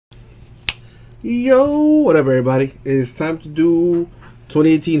Yo, what up, everybody? It's time to do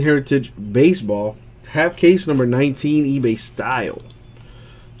 2018 Heritage Baseball, half case number 19, eBay style.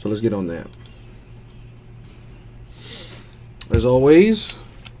 So let's get on that. As always,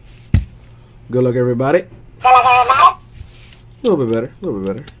 good luck, everybody. A little bit better, a little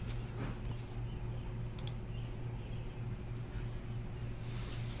bit better.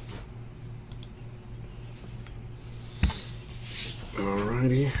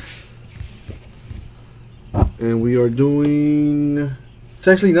 Alrighty. And we are doing, it's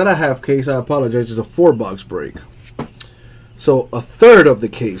actually not a half case, I apologize, it's a 4-box break. So a third of the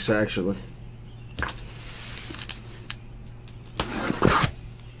case, actually.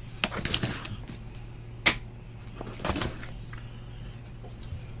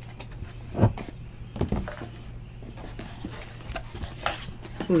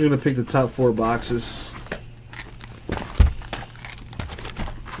 We're going to pick the top 4 boxes.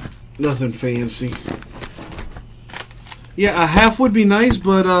 Nothing fancy. Yeah, a half would be nice,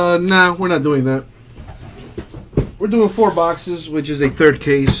 but nah, we're not doing that. We're doing 4 boxes, which is a third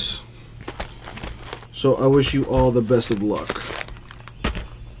case. So I wish you all the best of luck.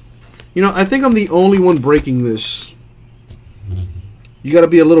 You know, I think I'm the only one breaking this. You got to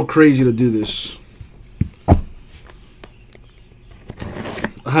be a little crazy to do this.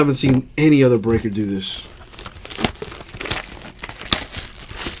 I haven't seen any other breaker do this.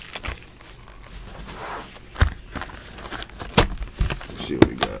 Let's see what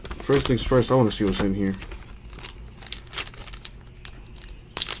we got. First things first, I want to see what's in here.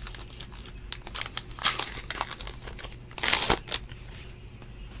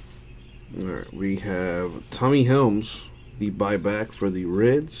 Alright, we have Tommy Helms, the buyback for the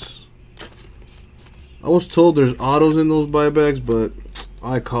Reds. I was told there's autos in those buybacks, but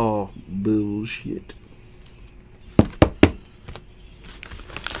I call bullshit.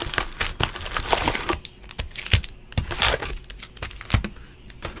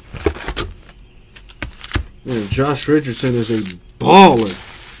 Man, Josh Richardson is a baller.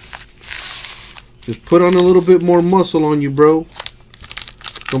 Just put on a little bit more muscle on you, bro.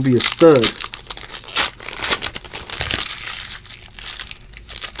 Gonna be a stud.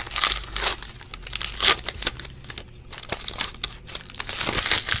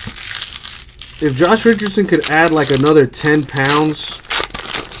 If Josh Richardson could add like another 10 pounds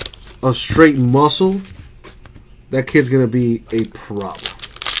of straight muscle, that kid's going to be a problem.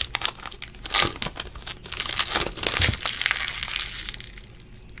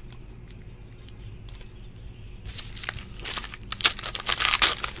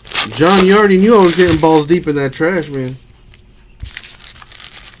 John, you already knew I was getting balls deep in that trash, man.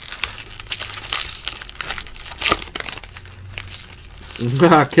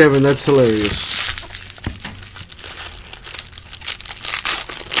 Kevin, that's hilarious.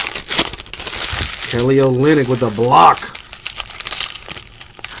 Kelly Olynyk with a block.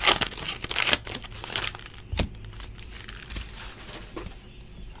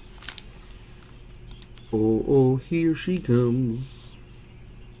 Oh, oh, here she comes.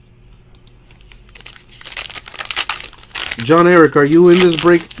 John Eric, are you in this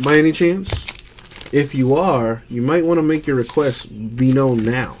break by any chance? If you are, you might want to make your request be known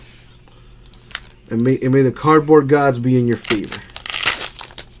now. And may the cardboard gods be in your favor.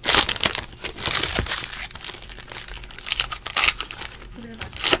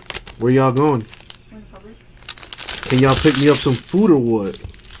 Where y'all going? Can y'all pick me up some food or what?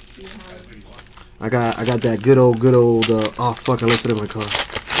 I got that good old oh fuck, I left it in my car.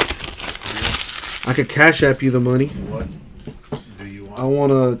 I could cash app you the money. What do you want? I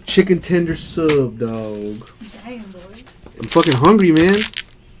want a chicken tender sub, dog. Damn, boy. I'm fucking hungry, man.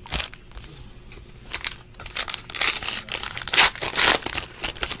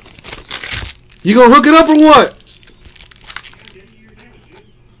 You gonna hook it up or what?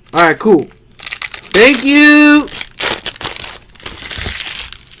 Alright, cool. Thank you!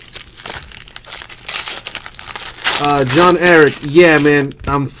 John Eric, yeah, man.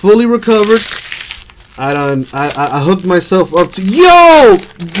 I'm fully recovered. I hooked myself up to... Yo!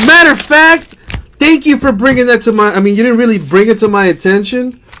 Matter of fact, thank you for bringing that to my... I mean, you didn't really bring it to my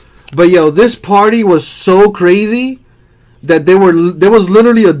attention. But, yo, this party was so crazy that there was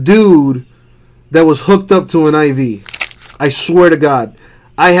literally a dude that was hooked up to an IV. I swear to God.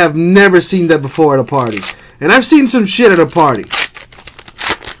 I have never seen that before at a party. And I've seen some shit at a party.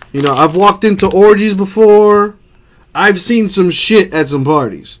 You know, I've walked into orgies before. I've seen some shit at some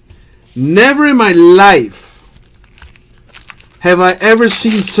parties. Never in my life have I ever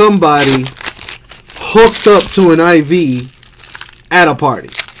seen somebody hooked up to an IV at a party.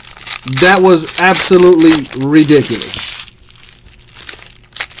 That was absolutely ridiculous.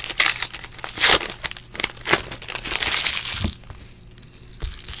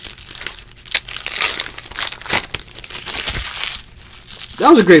 That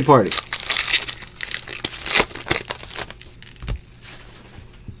was a great party.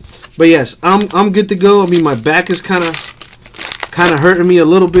 But yes, I'm good to go. I mean, my back is kind of hurting me a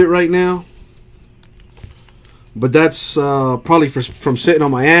little bit right now. But that's probably from sitting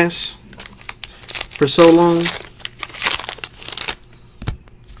on my ass for so long.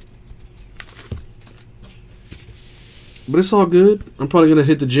 But it's all good. I'm probably going to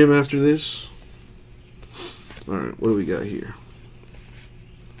hit the gym after this. Alright, what do we got here?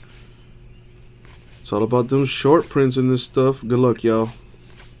 It's all about those short prints and this stuff. Good luck, y'all.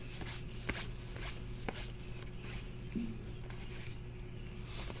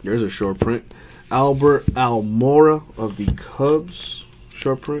 There's a short print. Albert Almora of the Cubs.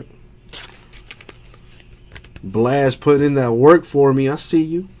 Short print. Blast putting in that work for me. I see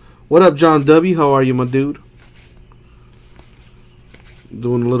you. What up, John W? How are you, my dude?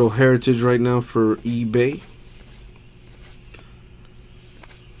 Doing a little heritage right now for eBay.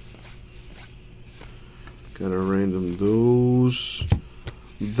 Got a random those.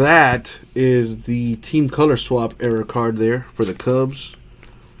 That is the team color swap error card there for the Cubs.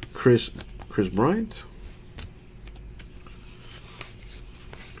 Chris Bryant.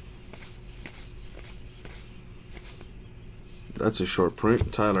 That's a short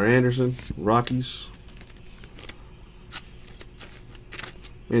print. Tyler Anderson, Rockies.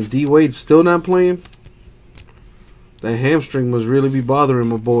 And D Wade's still not playing. That hamstring must really be bothering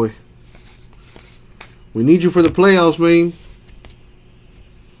my boy. We need you for the playoffs, man.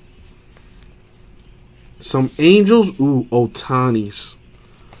 Some Angels. Ooh, Ohtani's.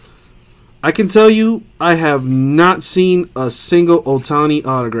 I can tell you, I have not seen a single Ohtani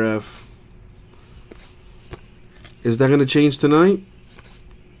autograph. Is that going to change tonight?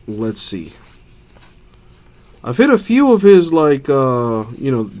 Let's see. I've hit a few of his, like,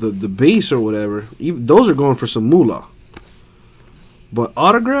 you know, the base or whatever. Even those are going for some moolah. But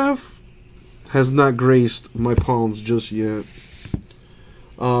autograph has not graced my palms just yet.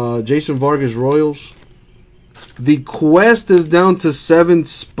 Jason Vargas, Royals. The quest is down to 7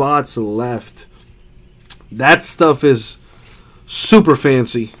 spots left. That stuff is super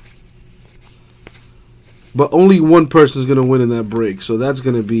fancy. But only one person is going to win in that break. So that's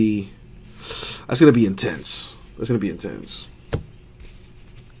going to be intense. That's going to be intense.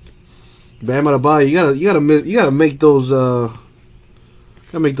 Bam Adebayo, you gotta make those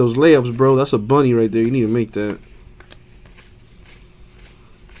layups, bro. That's a bunny right there. You need to make that.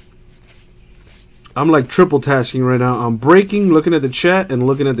 I'm like triple tasking right now. I'm breaking, looking at the chat, and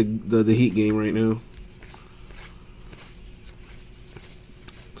looking at the Heat game right now.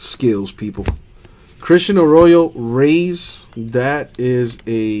 Skills, people. Christian Arroyo, Rays. That is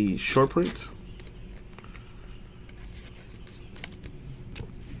a short print.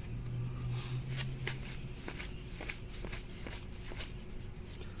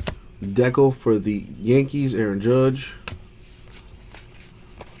 Deco for the Yankees, Aaron Judge.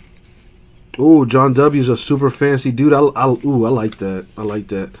 Ooh, John W is a super fancy dude. I like that. I like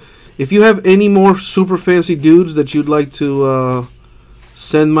that. If you have any more super fancy dudes that you'd like to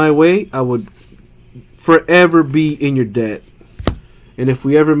send my way, I would forever be in your debt. And if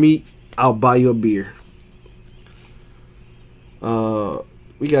we ever meet, I'll buy you a beer.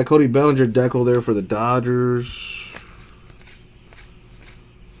 We got Cody Bellinger decal there for the Dodgers.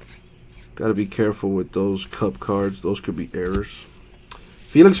 Got to be careful with those cup cards. Those could be errors.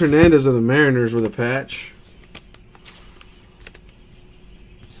 Felix Hernandez of the Mariners with a patch.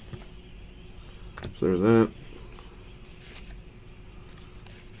 So there's that.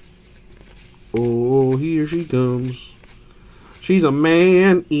 Oh, here she comes. She's a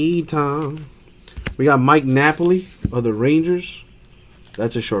man-eater. We got Mike Napoli of the Rangers.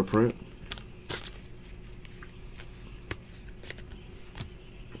 That's a short print.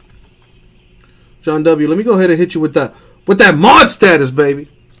 John W., let me go ahead and hit you with that mod status, baby,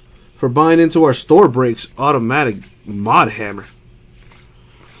 for buying into our store breaks automatic mod hammer.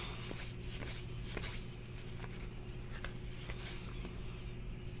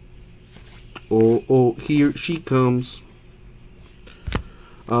 Oh, here she comes.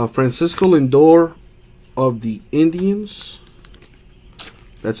 Francisco Lindor of the Indians.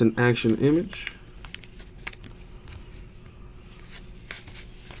 That's an action image.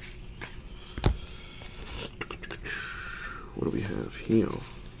 What do we have here?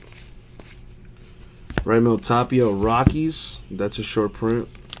 Raimel Tapia, Rockies. That's a short print.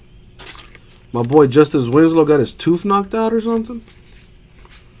 My boy Justice Winslow got his tooth knocked out or something.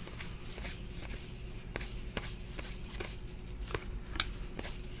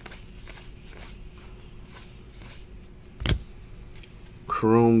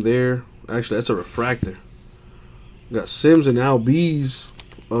 Chrome there. Actually, that's a refractor. Got Sims and Albies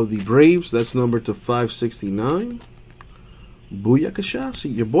of the Braves. That's numbered to 569. Booyakasha. See,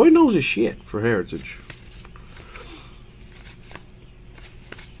 your boy knows his shit for Heritage.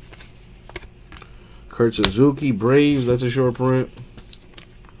 Kurt Suzuki, Braves. That's a short print.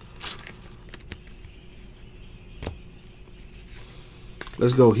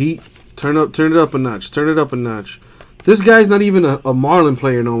 Let's go Heat. Turn it up a notch. Turn it up a notch. This guy's not even a Marlin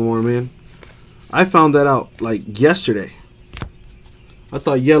player no more, man. I found that out like yesterday. I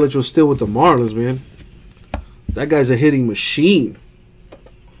thought Yelich was still with the Marlins, man. That guy's a hitting machine.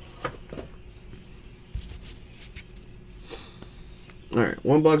 All right,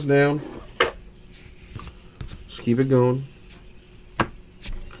 one box down. Let's keep it going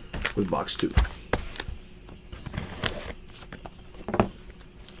with box 2.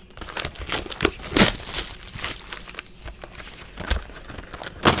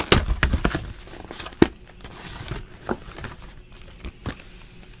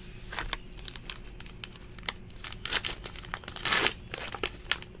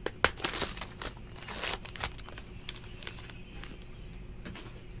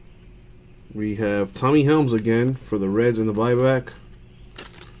 We have Tommy Helms again for the Reds in the buyback.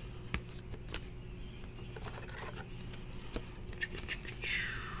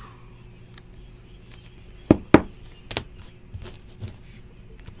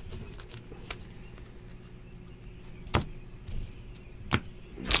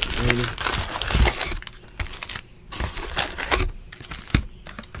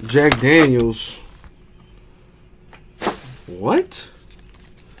 Jack Daniels. What?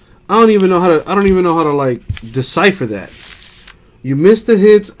 I don't even know how to like decipher that. You missed the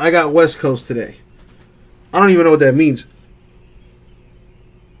hits. I got West Coast today. I don't even know what that means.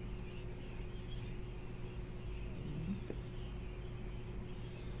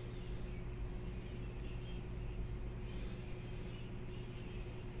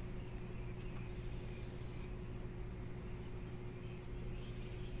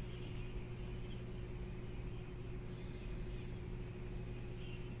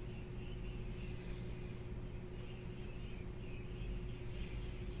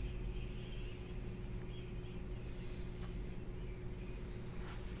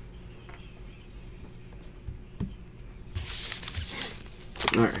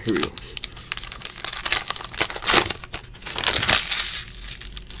 All right, here we go.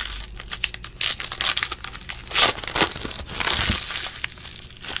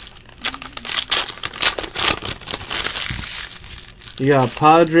 You got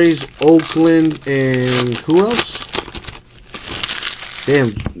Padres, Oakland, and who else?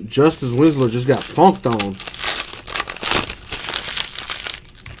 Damn, Justice Winslow just got funked on.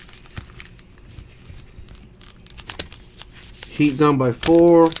 Heat down by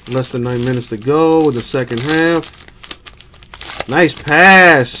 4. Less than 9 minutes to go with the second half. Nice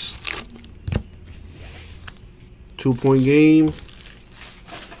pass. 2-point game.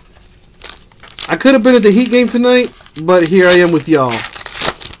 I could have been at the Heat game tonight, but here I am with y'all.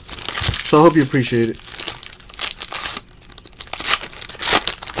 So I hope you appreciate it.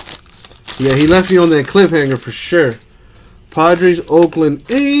 Yeah, he left me on that cliffhanger for sure. Padres, Oakland,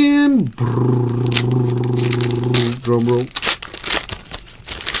 and drum roll.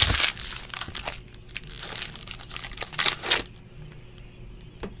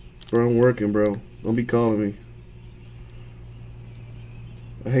 Bro, I'm working, bro. Don't be calling me.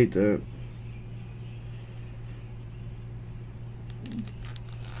 I hate that.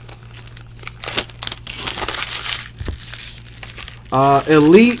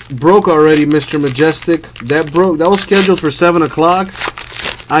 Elite broke already, Mr. Majestic. That broke. That was scheduled for 7 o'clock.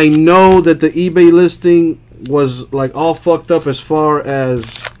 I know that the eBay listing was like all fucked up as far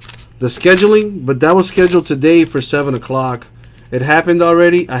as the scheduling, but that was scheduled today for 7 o'clock. It happened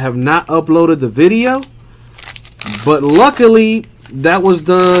already. I have not uploaded the video, but luckily that was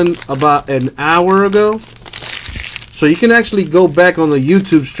done about an hour ago. So you can actually go back on the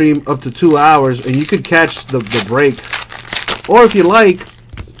YouTube stream up to 2 hours, and you could catch the break. Or if you like,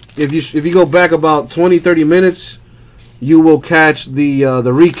 if you go back about 20-30 minutes, you will catch the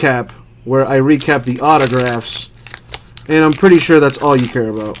recap where I recap the autographs, and I'm pretty sure that's all you care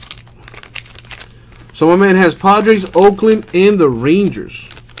about. So my man has Padres, Oakland, and the Rangers.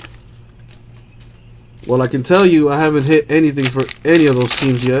 Well, I can tell you I haven't hit anything for any of those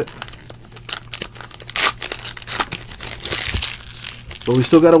teams yet. But we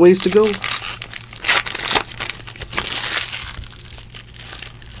still got a ways to go.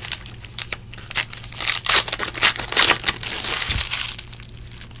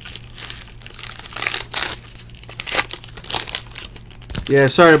 Yeah,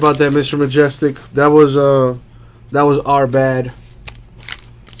 sorry about that, Mr. Majestic. That was That was our bad.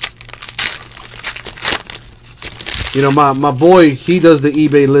 You know, my boy, he does the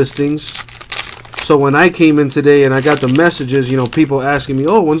eBay listings. So when I came in today and I got the messages, you know, people asking me,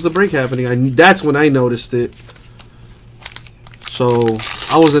 oh, when's the break happening? That's when I noticed it. So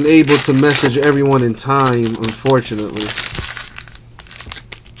I wasn't able to message everyone in time, unfortunately.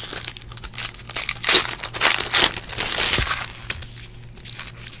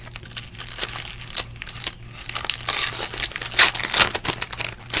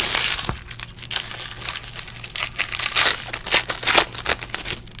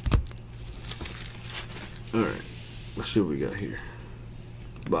 Alright, let's see what we got here.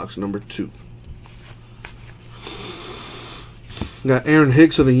 Box number 2. Got Aaron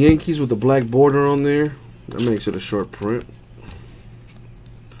Hicks of the Yankees with the black border on there. That makes it a short print.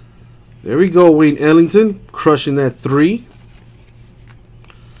 There we go, Wayne Ellington, crushing that 3.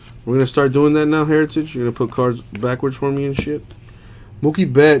 We're going to start doing that now, Heritage. You're going to put cards backwards for me and shit.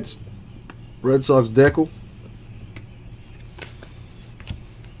 Mookie Betts, Red Sox decal.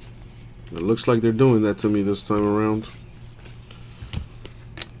 It looks like they're doing that to me this time around.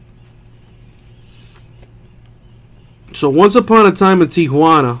 So once upon a time in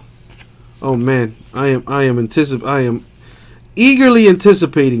Tijuana, oh man, I am eagerly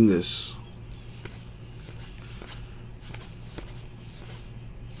anticipating this.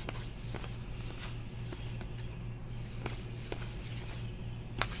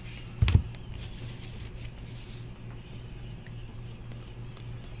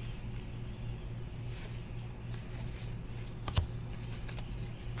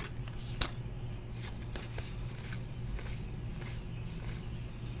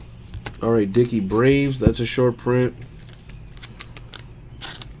 All right, Dickey Braves. That's a short print. I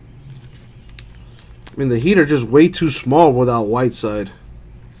mean, the Heat are just way too small without Whiteside.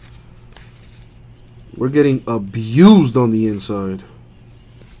 We're getting abused on the inside.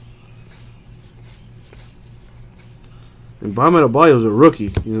 And Bam Adebayo's a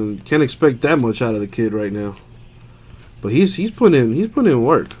rookie. You know, you can't expect that much out of the kid right now. But he's putting in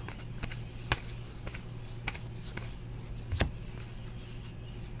work.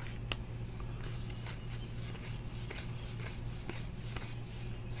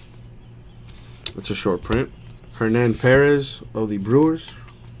 It's a short print. Hernan Perez of the Brewers.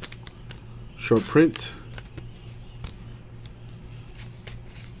 Short print.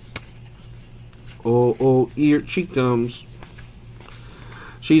 Oh, here she comes.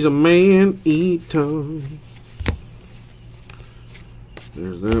 She's a man-eater.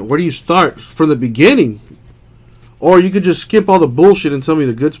 There's that. Where do you start? From the beginning? Or you could just skip all the bullshit and tell me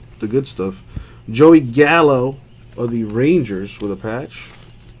the good stuff. Joey Gallo of the Rangers with a patch.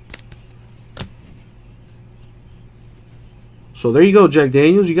 So there you go, Jack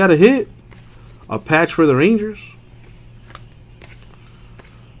Daniels. You got a hit. A patch for the Rangers.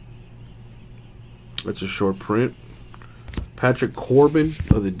 That's a short print. Patrick Corbin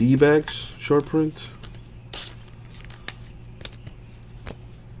of the D-backs. Short print.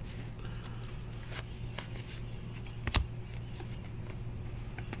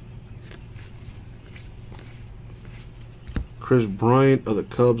 Chris Bryant of the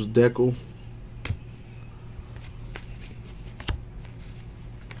Cubs decal.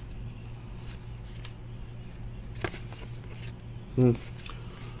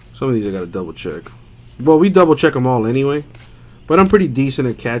 Some of these I gotta double check. Well, we double check them all anyway, but I'm pretty decent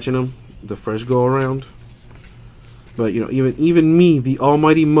at catching them the first go around. But you know, even me, the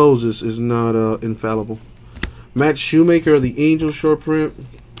almighty Moses, is not infallible. Matt Shoemaker of the Angels short print.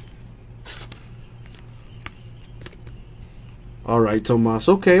 All right, Tomas.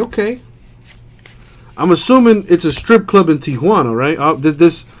 Okay. I'm assuming it's a strip club in Tijuana, right?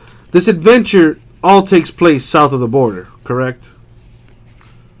 This adventure all takes place south of the border, correct?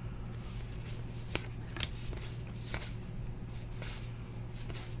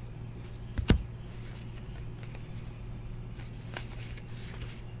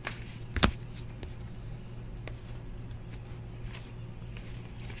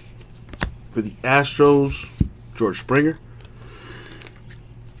 For the Astros, George Springer.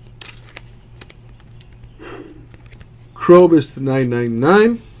 Krobus to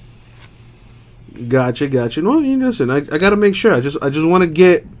 999. Gotcha. No, listen, I gotta make sure. I just want to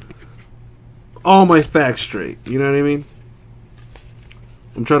get all my facts straight. You know what I mean?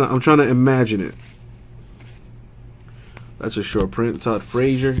 I'm trying to imagine it. That's a short print. Todd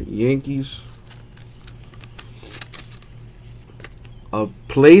Frazier, Yankees. A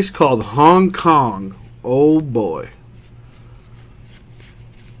place called Hong Kong. Oh boy.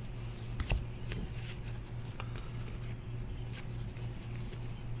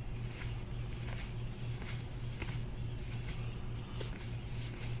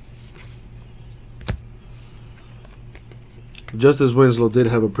 Justice Winslow did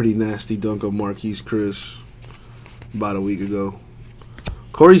have a pretty nasty dunk on Marquise Chris about a week ago.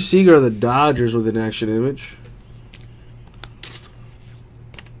 Corey Seager of the Dodgers with an action image.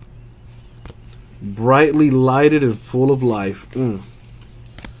 Brightly lighted and full of life.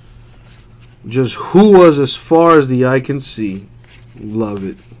 Just who was as far as the eye can see. Love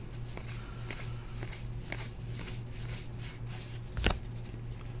it.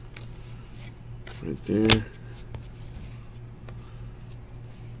 Right there.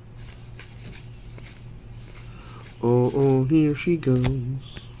 Oh, here she goes.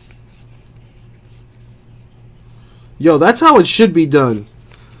 Yo, that's how it should be done.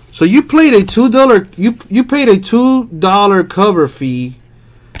 So you played a $2 you paid a $2 cover fee,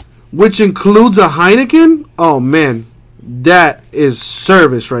 which includes a Heineken? Oh man, that is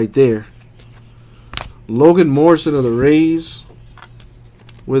service right there. Logan Morrison of the Rays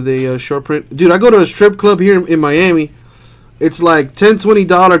with a short print. Dude, I go to a strip club here in Miami. It's like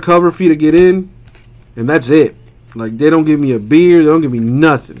 $10-$20 cover fee to get in, and that's it. Like, they don't give me a beer, they don't give me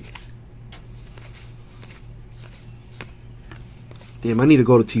nothing. Damn, I need to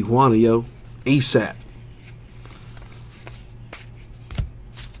go to Tijuana, yo. ASAP.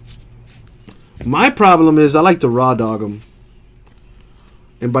 My problem is I like to raw dog them.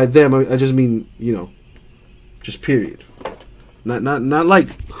 And by them, I just mean, you know, just period. Not like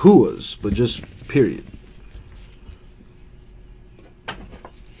hooas, but just period.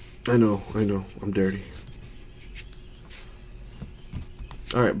 I know, I'm dirty.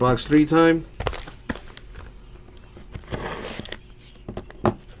 All right, box 3 time.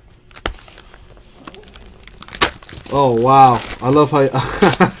 Oh, wow. I love how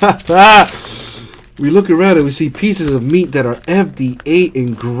we look around and we see pieces of meat that are FDA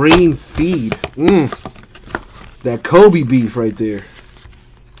and grain feed. That Kobe beef right there.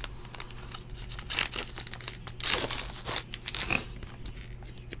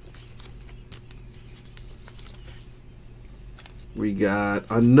 We got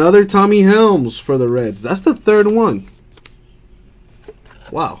another Tommy Helms for the Reds. That's the 3rd one.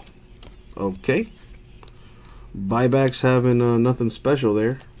 Wow. Okay. Buybacks having nothing special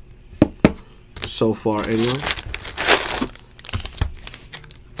there. So far, anyway.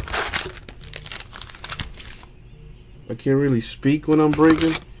 I can't really speak when I'm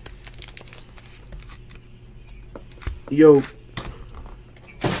breaking. Yo.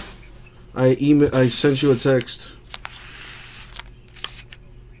 I sent you a text.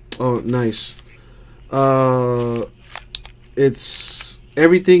 Oh, nice. It's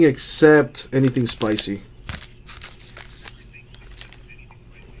everything except anything spicy.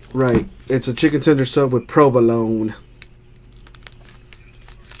 Right. It's a chicken tender sub with provolone.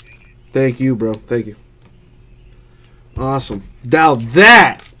 Thank you, bro. Thank you. Awesome. Now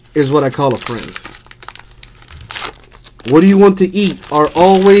that is what I call a friend. What do you want to eat are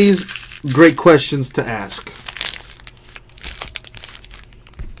always great questions to ask.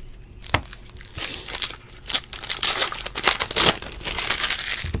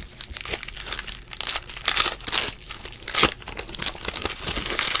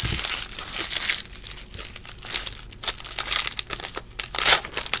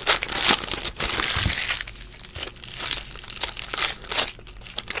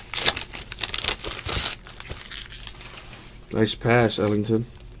 Nice pass, Ellington.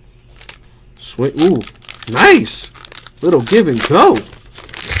 Swing. Ooh, nice. Little give and go.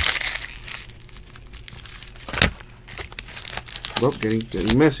 Well,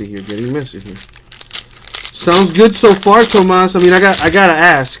 getting messy here. Getting messy here. Sounds good so far, Tomas. I mean, I gotta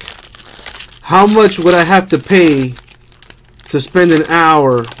ask. How much would I have to pay to spend an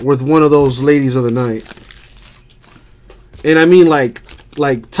hour with one of those ladies of the night? And I mean, like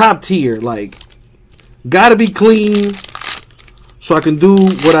top tier. Like, gotta be clean. So I can do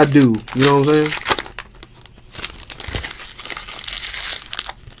what I do. You know what I'm saying?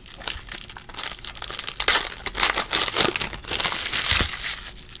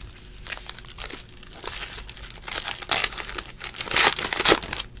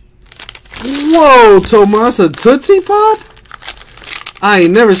 Whoa, Tomas, a Tootsie Pop? I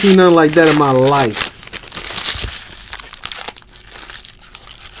ain't never seen nothing like that in my life.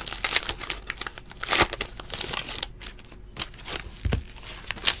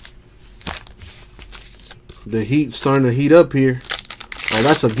 The heat's starting to heat up here. Oh,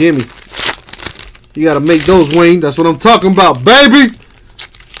 that's a gimme. You gotta make those, Wayne. That's what I'm talking about, baby.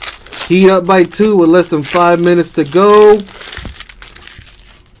 Heat up by 2 with less than 5 minutes to go.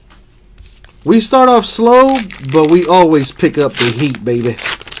 We start off slow, but we always pick up the heat, baby.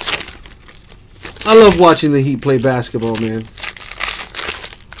 I love watching the Heat play basketball, man.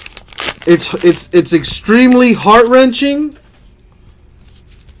 It's extremely heart-wrenching,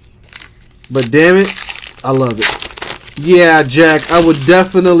 But damn it, I love it. Yeah, Jack, I would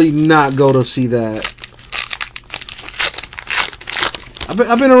definitely not go to see that.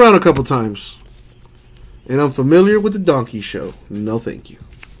 I've been around a couple times. And I'm familiar with the Donkey Show. No, thank you.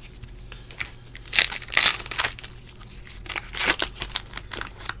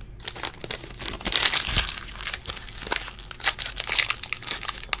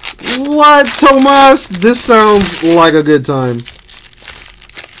 What, Tomas? This sounds like a good time.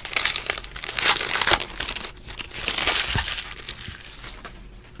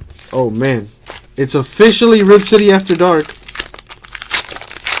 Oh, man. It's officially Rip City After Dark.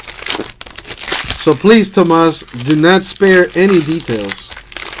 So please, Tomas, do not spare any details.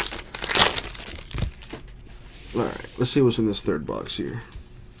 Alright, let's see what's in this third box here.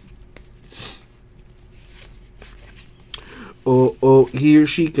 Oh, oh, here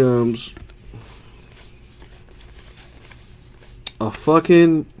she comes. A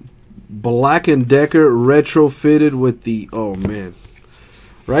fucking Black & Decker retrofitted with the... Oh, man.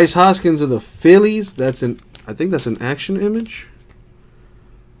 Rice Hoskins of the Phillies. That's an... I think that's an action image.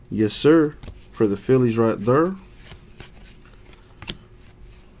 Yes, sir. For the Phillies right there.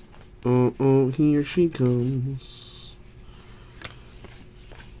 Oh, oh, here she comes.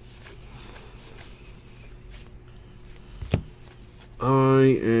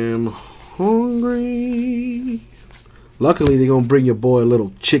 I am hungry. Luckily, they're going to bring your boy a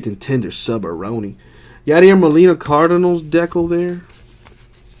little chicken tender sub-aroni. Yadier Molina Cardinals decal there.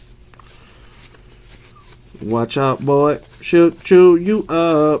 Watch out, boy. She'll chew you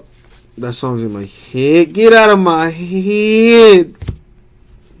up. That song's in my head. Get out of my head.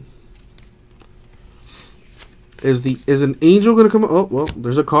 Is an angel gonna come? Oh well,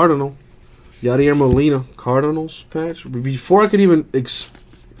 there's a Cardinal. Yadier Molina Cardinals patch. Before I could even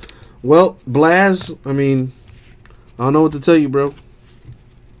well, Blaz. I mean, I don't know what to tell you, bro.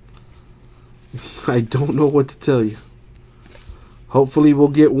 I don't know what to tell you. Hopefully, we'll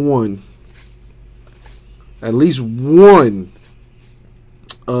get one. At least one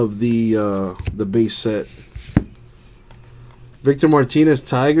of the base set. Victor Martinez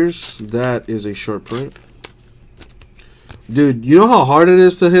Tigers. That is a short print. Dude, you know how hard it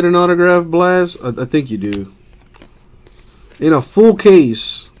is to hit an autograph, Blaz? I think you do. In a full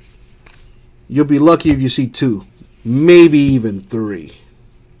case, you'll be lucky if you see 2. Maybe even 3.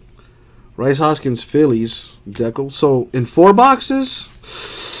 Rice Hoskins Phillies decal. So in 4 boxes,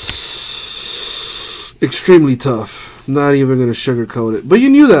 extremely tough. Not even going to sugarcoat it. But you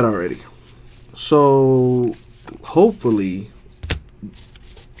knew that already. So hopefully,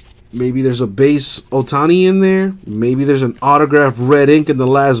 maybe there's a base Ohtani in there. Maybe there's an autographed red ink in the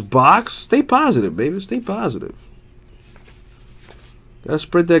last box. Stay positive, baby. Stay positive. Gotta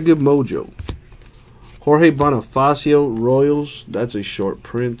spread that good mojo. Jorge Bonifacio Royals. That's a short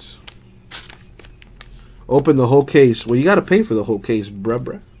print. Open the whole case. Well, you gotta pay for the whole case,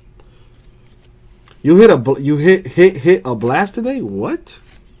 bruh. You hit a blast today? What?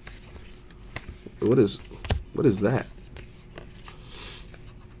 What is that?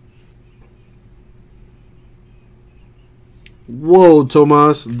 Whoa,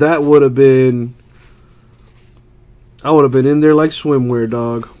 Tomas, that would have been... I would have been in there like swimwear,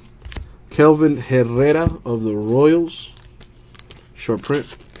 dog. Kelvin Herrera of the Royals. Short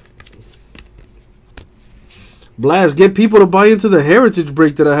print. Blast, get people to buy into the heritage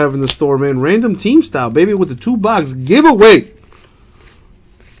break that I have in the store, man. Random team style, baby, with the 2-box giveaway.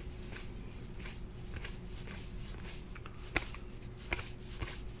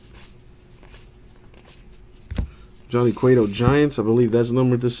 Johnny Cueto Giants. I believe that's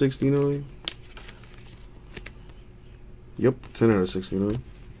numbered to 69. Yep, 10 out of 69.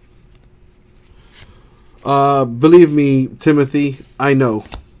 Believe me, Timothy, I know.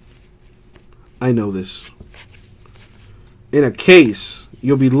 I know this. In a case,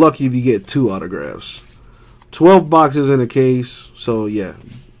 you'll be lucky if you get 2 autographs. 12 boxes in a case, so yeah.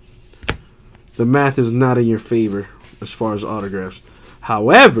 The math is not in your favor as far as autographs.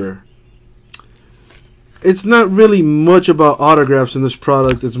 However, it's not really much about autographs in this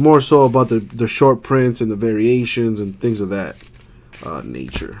product. It's more so about the short prints and the variations and things of that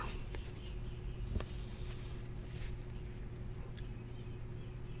nature.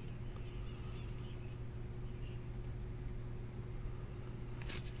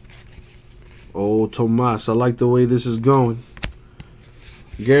 Oh, Tomas, I like the way this is going.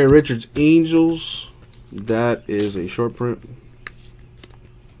 Gary Richards Angels. That is a short print.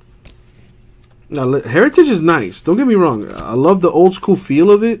 Now, Heritage is nice. Don't get me wrong. I love the old school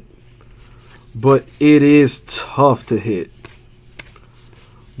feel of it. But it is tough to hit.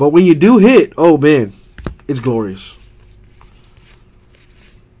 But when you do hit, oh man, it's glorious.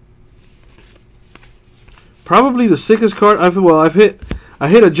 Probably the sickest card. I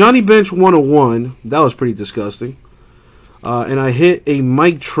hit a Johnny Bench 101. That was pretty disgusting. And I hit a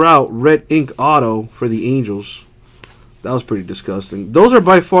Mike Trout red ink auto for the Angels. That was pretty disgusting. Those are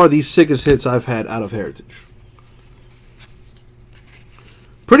by far the sickest hits I've had out of Heritage.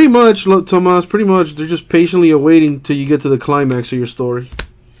 Pretty much, look, Tomas, pretty much they're just patiently awaiting till you get to the climax of your story.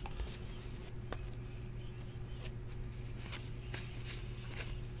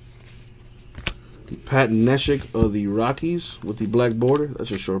 Pat Neshek of the Rockies with the black border.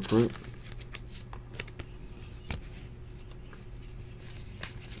 That's a short print.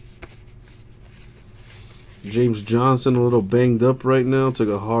 James Johnson a little banged up right now. Took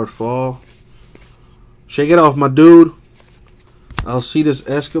a hard fall. Shake it off, my dude. Alcides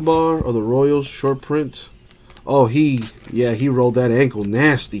Escobar of the Royals, short print. Oh, he rolled that ankle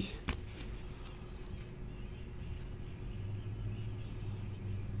nasty.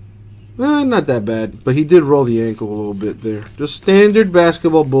 Not that bad, but he did roll the ankle a little bit there. Just standard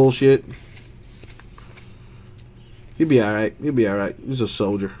basketball bullshit. He'll be alright. He'll be alright. He's a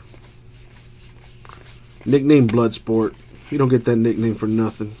soldier. Nickname Bloodsport. You don't get that nickname for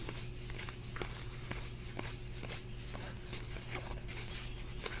nothing.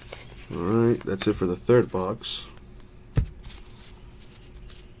 Alright, that's it for the third box.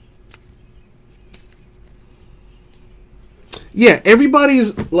 Yeah,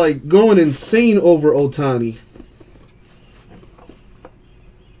 everybody's like going insane over Ohtani.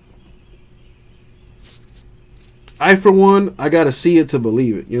 I, for one, I gotta see it to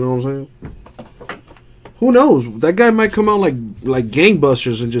believe it. You know what I'm saying? Who knows? That guy might come out like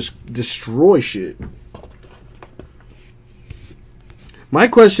gangbusters and just destroy shit. My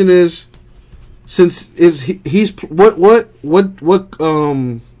question is, since he's what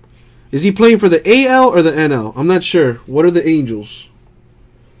is he playing for the AL or the NL? I'm not sure. What are the Angels?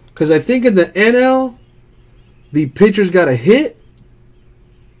 Because I think in the NL, the pitcher's got a hit,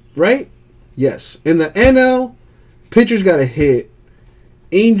 right? Yes. In the NL, pitcher's got a hit.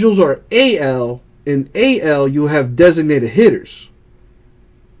 Angels are AL. In AL, you have designated hitters.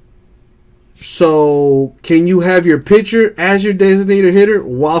 So, can you have your pitcher as your designated hitter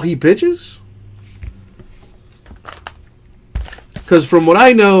while he pitches? Because from what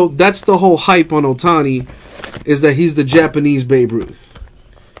I know, that's the whole hype on Ohtani, is that he's the Japanese Babe Ruth.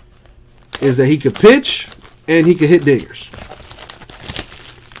 Is that he could pitch and he could hit dingers.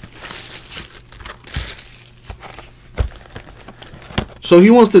 So he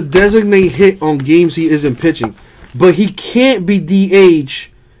wants to designate hit on games he isn't pitching. But he can't be DH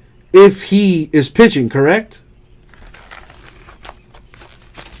if he is pitching, correct?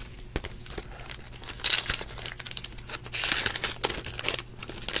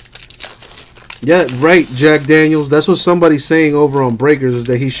 Yeah, right, Jack Daniels. That's what somebody's saying over on Breakers, is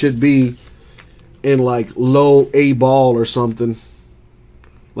that he should be in like low A ball or something.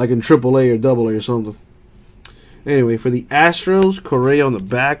 Like in AAA or AA or something. Anyway, for the Astros, Correa on the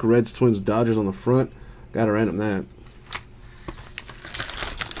back, Reds, Twins, Dodgers on the front. Gotta random that.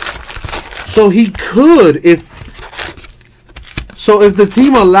 So he could, if the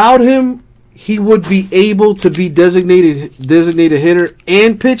team allowed him, he would be able to be designated hitter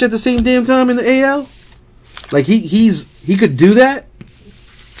and pitch at the same damn time in the AL. Like he could do that.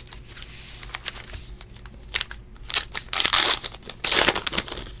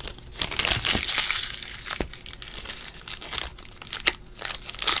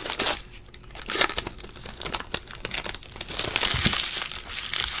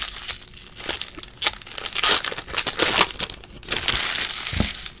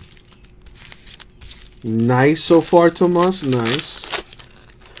 Nice so far, Tomas. Nice.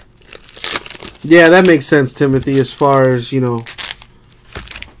 Yeah, that makes sense, Timothy, as far as, you know,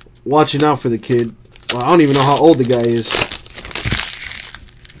 watching out for the kid. Well, I don't even know how old the guy is.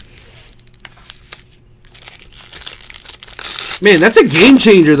 Man, that's a game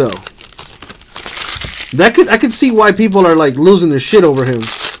changer, though. I could see why people are, like, losing their shit over him.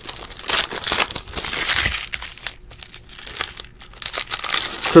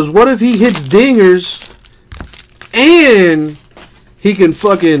 Because what if he hits dingers and he can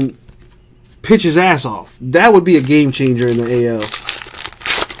fucking pitch his ass off? That would be a game changer in the AL.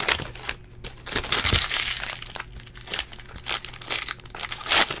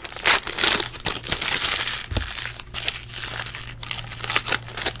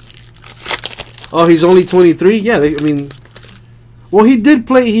 Oh, he's only 23? Yeah, I mean, well, he did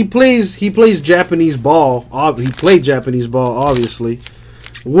play. He plays Japanese ball. He played Japanese ball, obviously.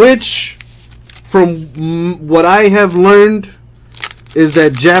 Which, from what I have learned, is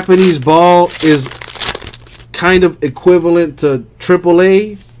that Japanese ball is kind of equivalent to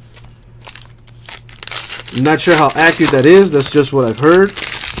AAA. I'm not sure how accurate that is. That's just what I've heard,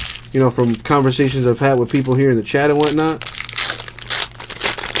 you know, from conversations I've had with people here in the chat and whatnot.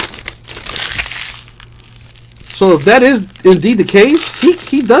 So if that is indeed the case,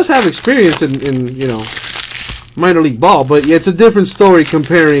 he does have experience in you know, minor league ball. But yeah, it's a different story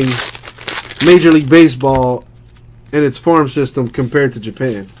comparing Major League Baseball and its farm system compared to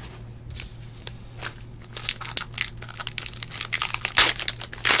Japan.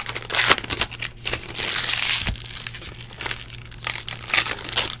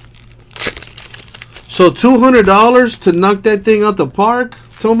 So $200 to knock that thing out the park,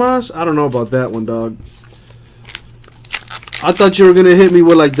 Tomas? I don't know about that one, dog. I thought you were gonna hit me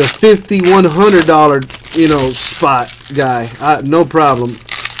with like the $50, $100, you know, spot guy. No problem.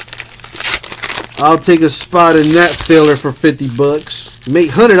 I'll take a spot in that filler for 50 bucks.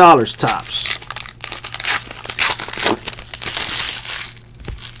 Make $100 tops.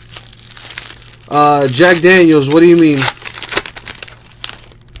 Jack Daniels, what do you mean?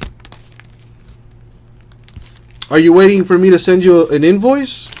 Are you waiting for me to send you an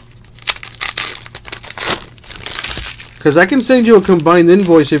invoice? Because I can send you a combined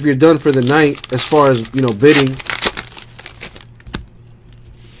invoice if you're done for the night, as far as, you know, bidding.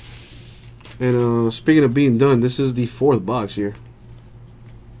 And speaking of being done, this is the 4th box here.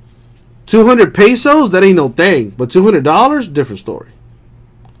 200 pesos? That ain't no thing. But $200? Different story.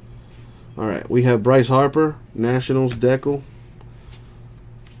 Alright, we have Bryce Harper, Nationals, Decal.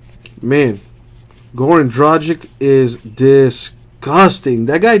 Man, Goran Dragic is disgusting.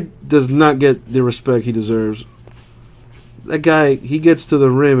 That guy does not get the respect he deserves. That guy, he gets to the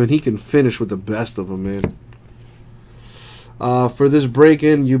rim and he can finish with the best of them, man. For this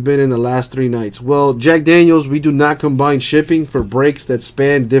break-in, you've been in the last 3 nights. Well, Jack Daniels, we do not combine shipping for breaks that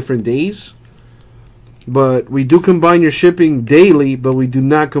span different days. But we do combine your shipping daily, but we do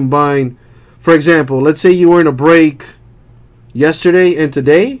not combine... For example, let's say you were in a break yesterday and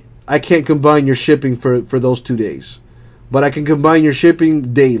today. I can't combine your shipping for those 2 days. But I can combine your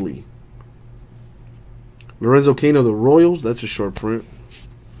shipping daily. Lorenzo Cain of the Royals. That's a short print.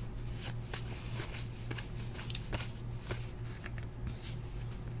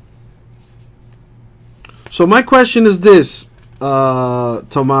 So my question is this,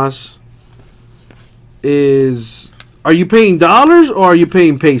 Tomas. Are you paying dollars or are you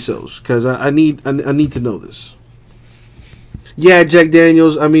paying pesos? Because I need to know this. Yeah, Jack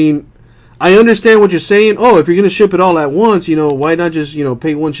Daniels. I mean, I understand what you're saying. Oh, if you're gonna ship it all at once, you know, why not just, you know,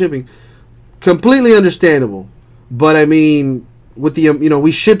 pay one shipping? Completely understandable. But I mean, with the you know,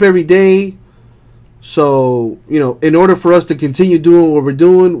 we ship every day, so you know, in order for us to continue doing what we're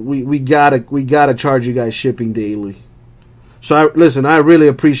doing, we gotta charge you guys shipping daily. So listen, I really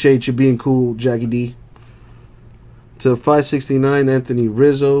appreciate you being cool, Jackie D. To 569, Anthony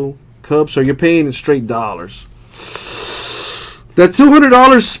Rizzo, Cubs. So you're paying in straight dollars. That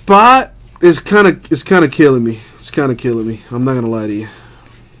 $200 spot is kind of killing me. It's kind of killing me. I'm not gonna lie to you.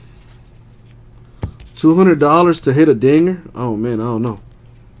 $200 to hit a dinger? Oh man, I don't know.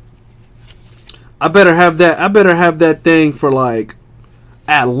 I better have that. I better have that thing for like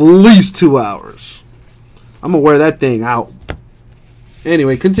at least 2 hours. I'm gonna wear that thing out.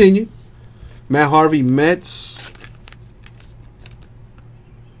 Anyway, continue. Matt Harvey, Mets.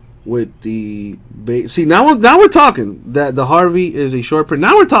 With the see now we're talking that the Harvey is a short print.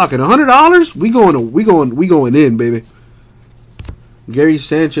 Now we're talking $100. We going in, baby. Gary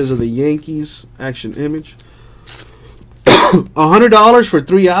Sanchez of the Yankees, action image. $100 for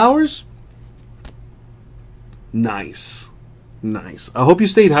 3 hours. Nice, nice. I hope you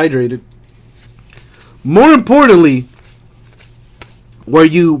stayed hydrated. More importantly, were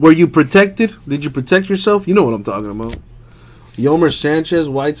you protected? Did you protect yourself? You know what I'm talking about. Yomer Sanchez,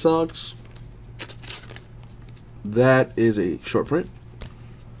 White Sox. That is a short print.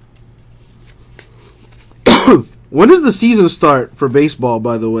 When does the season start for baseball,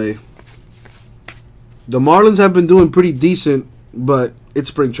 by the way? The Marlins have been doing pretty decent, but it's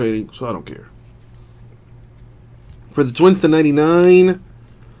spring training, so I don't care. For the Twins to 99,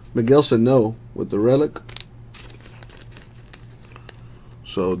 Miguel Sano with the relic.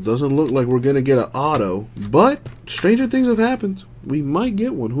 So it doesn't look like we're going to get an auto, but stranger things have happened. We might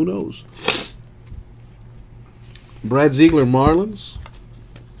get one. Who knows? Brad Ziegler, Marlins.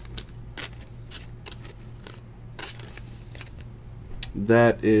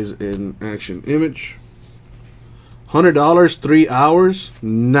 That is an action image. $100, 3 hours.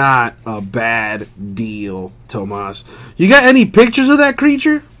 Not a bad deal, Tomas. You got any pictures of that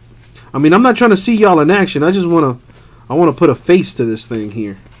creature? I mean, I'm not trying to see y'all in action. I just want to put a face to this thing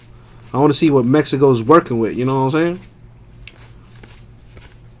here. I want to see what Mexico's working with. You know what I'm saying?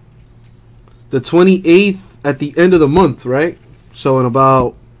 The 28th at the end of the month, right? So in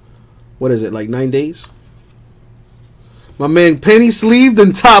about, what is it, like 9 days? My man penny sleeved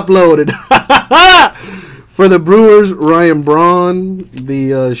and top loaded. For the Brewers, Ryan Braun,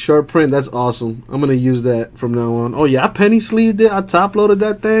 the short print. That's awesome. I'm going to use that from now on. Oh, yeah, I penny sleeved it. I top loaded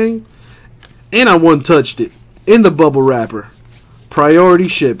that thing. And I one touched it in the bubble wrapper. Priority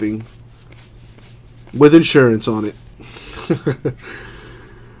shipping. With insurance on it.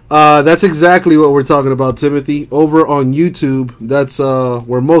 That's exactly what we're talking about, Timothy. Over on YouTube, that's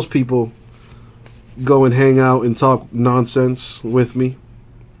where most people go and hang out and talk nonsense with me.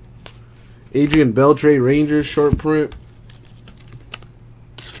 Adrian Beltre, Rangers, short print.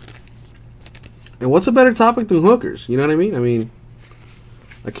 And what's a better topic than hookers? You know what I mean? I mean,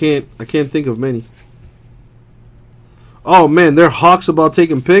 I can't think of many. Oh man, they're hawks about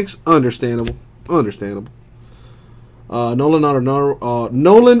taking pics. Understandable. Understandable. Nolan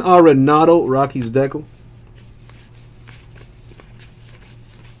Arenado, Rockies decal.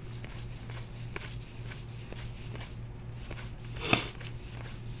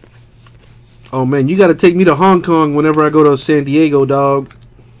 Oh man, you got to take me to Hong Kong whenever I go to San Diego, dog.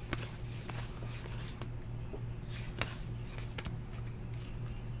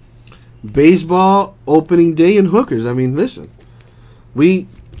 Baseball opening day and hookers. I mean, listen, we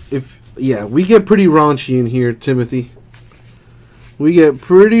get pretty raunchy in here, Timothy. We get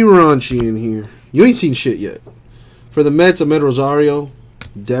pretty raunchy in here. You ain't seen shit yet. For the Mets, Ahmed Rosario,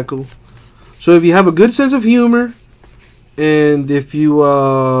 decal. So if you have a good sense of humor, and if you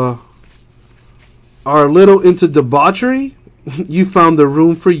are a little into debauchery, you found the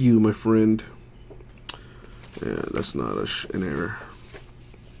room for you, my friend. Yeah, that's not an error.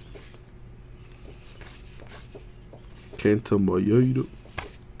 Cantamayado.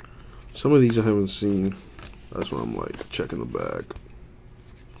 Some of these I haven't seen. That's why I'm like checking the back.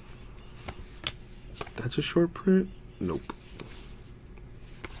 That's a short print? Nope.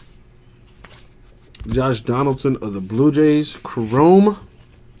 Josh Donaldson of the Blue Jays. Chrome.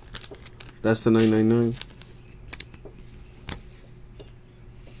 That's the 999.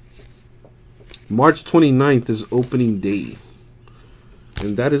 March 29th is opening day.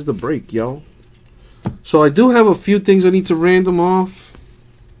 And that is the break, y'all. So I do have a few things I need to random off.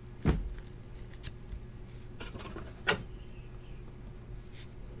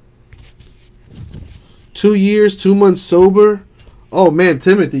 Two years, 2 months sober. Oh man,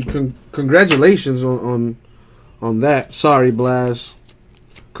 Timothy, congratulations on that. Sorry, Blaz.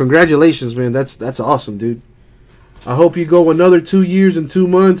 Congratulations, man. That's awesome, dude. I hope you go another 2 years and 2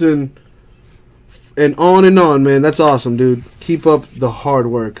 months and on, man. That's awesome, dude. Keep up the hard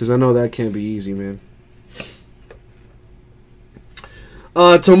work, because I know that can't be easy, man.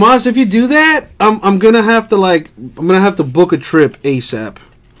 Tomas, if you do that, I'm gonna have to book a trip ASAP.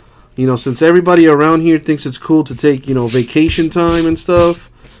 You know, since everybody around here thinks it's cool to take, you know, vacation time and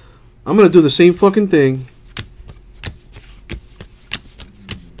stuff, I'm gonna do the same fucking thing.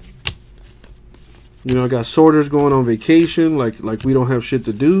 You know, I got sorters going on vacation, like we don't have shit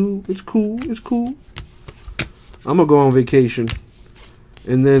to do. It's cool. It's cool. I'm gonna go on vacation,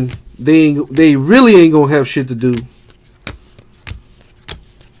 and then they really ain't gonna have shit to do.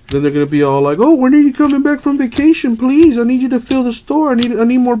 Then they're gonna be all like, "Oh, when are you coming back from vacation? Please, I need you to fill the store. I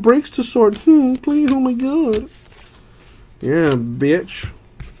need more breaks to sort. Please, oh my god." Yeah, bitch.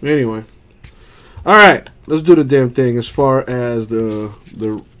 Anyway, all right, let's do the damn thing as far as the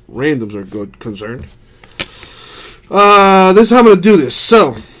randoms are concerned. This is how I'm gonna do this.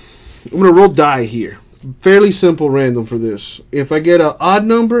 So I'm gonna roll die here. Fairly simple random for this. If I get an odd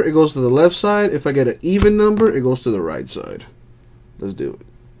number, it goes to the left side. If I get an even number, it goes to the right side. Let's do it.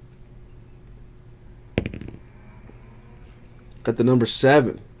 Got the number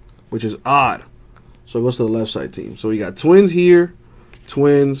 7, which is odd. So it goes to the left side team. So we got Twins here,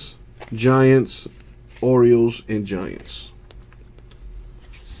 Twins, Giants, Orioles, and Giants.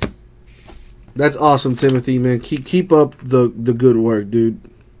 That's awesome, Timothy, man. Keep up the good work, dude.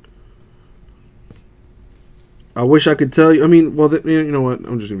 I wish I could tell you. I mean, well, you know what?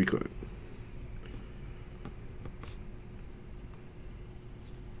 I'm just going to be quiet.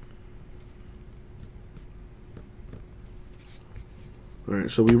 Alright,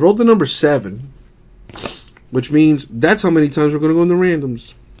 so we rolled the number 7, which means that's how many times we're going to go in the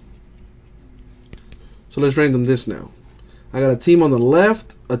randoms. So let's random this now. I got a team on the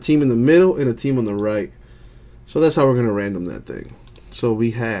left, a team in the middle, and a team on the right. So that's how we're going to random that thing. So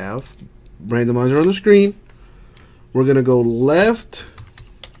we have randomizer on the screen. We're going to go left.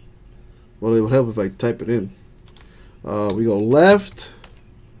 Well, it would help if I type it in. We go left,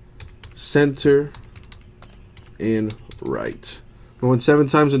 center, and right. Going 7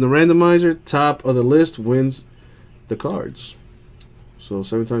 times in the randomizer. Top of the list wins the cards. So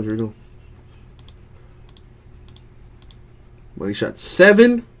 7 times we're doing. Money shot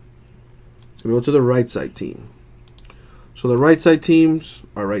 7. So we go to the right side team. So the right side teams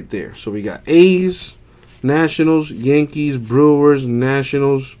are right there. So we got A's, Nationals, Yankees, Brewers,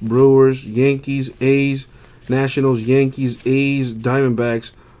 Nationals, Brewers, Yankees, A's, Nationals, Yankees, A's,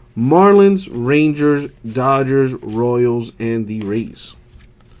 Diamondbacks, Marlins, Rangers, Dodgers, Royals, and the Rays.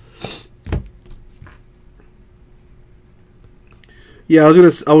 Yeah,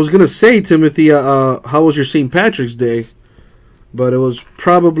 I was gonna say, Timothy, how was your St. Patrick's Day? But it was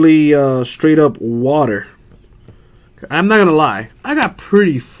probably straight up water. I'm not gonna lie, I got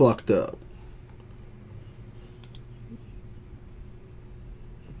pretty fucked up.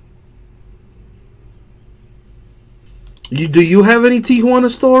 Do you have any Tijuana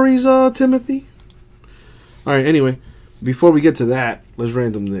stories, Timothy? All right. Anyway, before we get to that, let's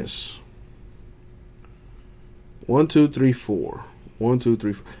random this. 1, 2, 3, 4. 1, 2,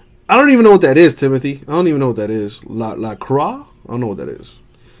 3, 4. I don't even know what that is, Timothy. I don't even know what that is. La Croix? I don't know what that is.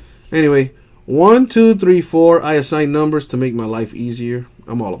 Anyway, 1, 2, 3, 4. I assign numbers to make my life easier.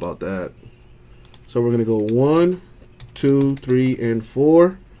 I'm all about that. So we're gonna go 1, 2, 3, and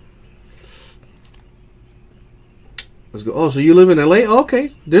 4. Let's go. Oh, so you live in LA?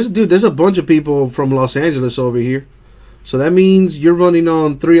 Okay. There's a bunch of people from Los Angeles over here. So that means you're running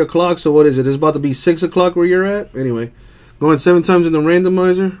on 3 o'clock. So what is it? It's about to be 6 o'clock where you're at? Anyway, going 7 times in the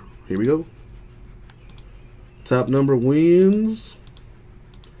randomizer. Here we go. Top number wins.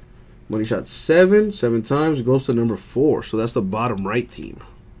 Money shot 7. 7 times. Goes to number 4. So that's the bottom right team,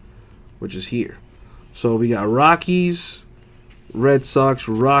 which is here. So we got Rockies, Red Sox,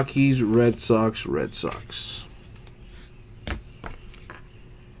 Rockies, Red Sox, Red Sox.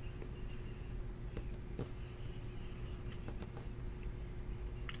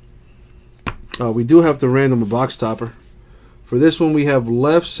 We do have to random a box topper. For this one, we have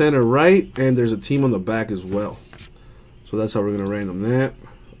left, center, right, and there's a team on the back as well. So that's how we're going to random that.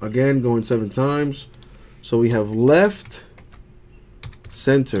 Again, going 7 times. So we have left,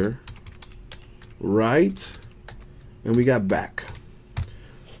 center, right, and we got back.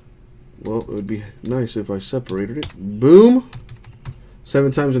 Well, it would be nice if I separated it. Boom.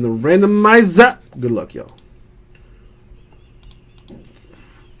 7 times in the randomizer. Good luck, y'all.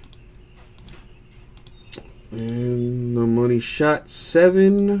 And the money shot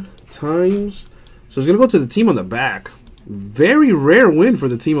 7 times. So it's going to go to the team on the back. Very rare win for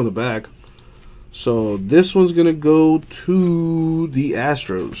the team on the back. So this one's going to go to the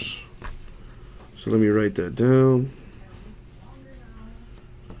Astros. So let me write that down.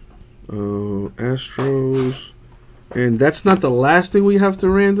 Astros. And that's not the last thing we have to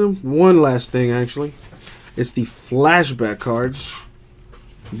random. One last thing, actually. It's the flashback cards.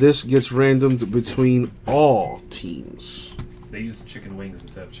 This gets randomed between all teams. They use chicken wings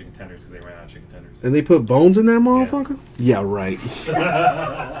instead of chicken tenders because they ran out of chicken tenders. And they put bones in that motherfucker? Yeah, right.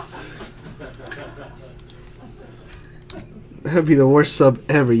 That'd be the worst sub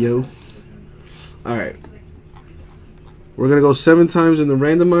ever, yo. Alright. We're going to go 7 times in the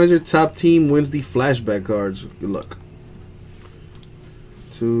randomizer. Top team wins the flashback cards. Good luck.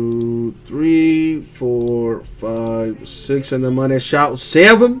 2, 3, 4, 5, 6, and the money shot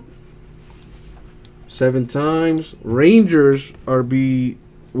 7. 7 times. Rangers will be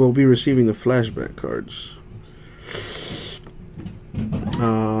receiving the flashback cards.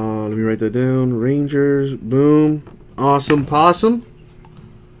 Let me write that down. Rangers, boom, awesome possum.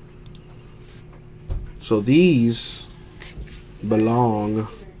 So these belong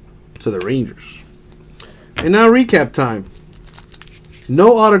to the Rangers. And now recap time.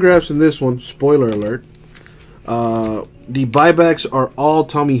 No autographs in this one. Spoiler alert. The buybacks are all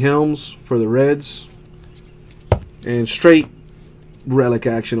Tommy Helms for the Reds. And straight relic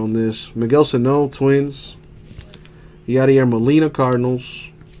action on this. Miguel Sano, Twins. Yadier Molina, Cardinals.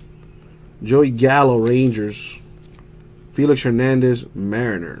 Joey Gallo, Rangers. Felix Hernandez,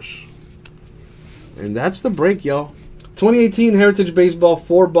 Mariners. And that's the break, y'all. 2018 Heritage Baseball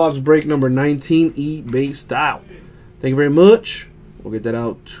 4-box break number 19, eBay style. Thank you very much. We'll get that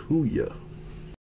out to you.